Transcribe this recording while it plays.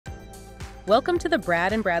Welcome to the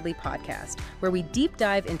Brad and Bradley podcast, where we deep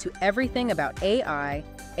dive into everything about AI,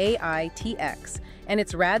 AITX, and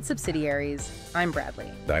its RAD subsidiaries. I'm Bradley.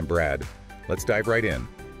 I'm Brad. Let's dive right in.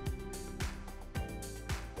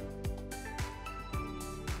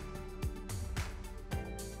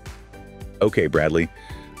 Okay, Bradley,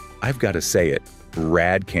 I've got to say it.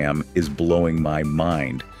 RADCam is blowing my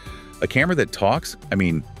mind. A camera that talks? I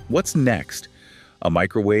mean, what's next? A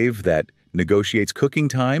microwave that negotiates cooking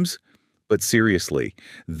times? But seriously,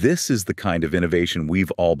 this is the kind of innovation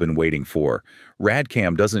we've all been waiting for.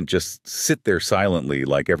 RADCam doesn't just sit there silently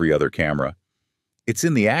like every other camera. It's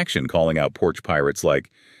in the action, calling out porch pirates like,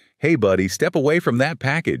 "Hey buddy, step away from that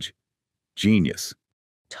package." Genius.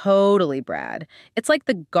 Totally, Brad. It's like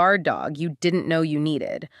the guard dog you didn't know you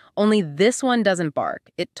needed. Only this one doesn't bark,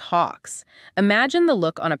 it talks. Imagine the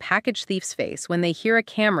look on a package thief's face when they hear a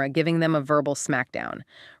camera giving them a verbal smackdown.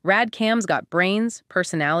 RADCam's got brains,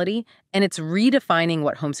 personality, and it's redefining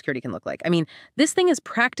what home security can look like. I mean, this thing is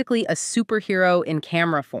practically a superhero in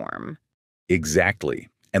camera form. Exactly.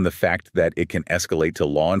 And the fact that it can escalate to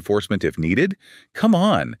law enforcement if needed? Come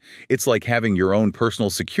on! It's like having your own personal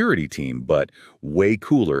security team, but way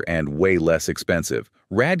cooler and way less expensive.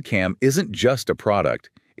 RADCam isn't just a product.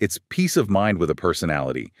 It's peace of mind with a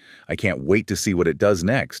personality. I can't wait to see what it does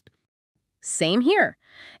next. Same here.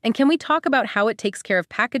 And can we talk about how it takes care of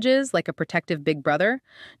packages like a protective big brother,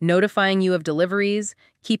 notifying you of deliveries,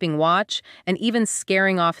 keeping watch, and even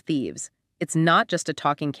scaring off thieves? It's not just a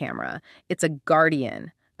talking camera. It's a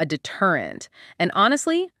guardian, a deterrent, and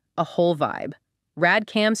honestly, a whole vibe.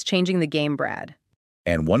 RADCam's changing the game, Brad.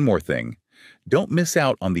 And one more thing. Don't miss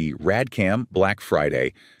out on the RADCam Black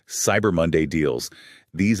Friday, Cyber Monday deals.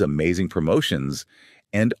 These amazing promotions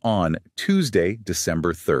end on Tuesday,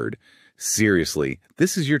 December 3rd. Seriously,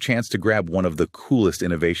 this is your chance to grab one of the coolest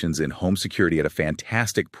innovations in home security at a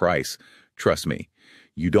fantastic price. Trust me,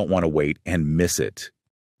 you don't want to wait and miss it.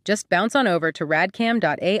 Just bounce on over to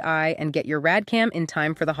radcam.ai and get your RADCam in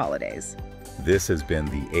time for the holidays. This has been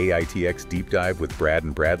the AITX Deep Dive with Brad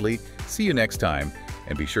and Bradley. See you next time,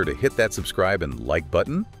 and be sure to hit that subscribe and like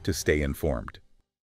button to stay informed.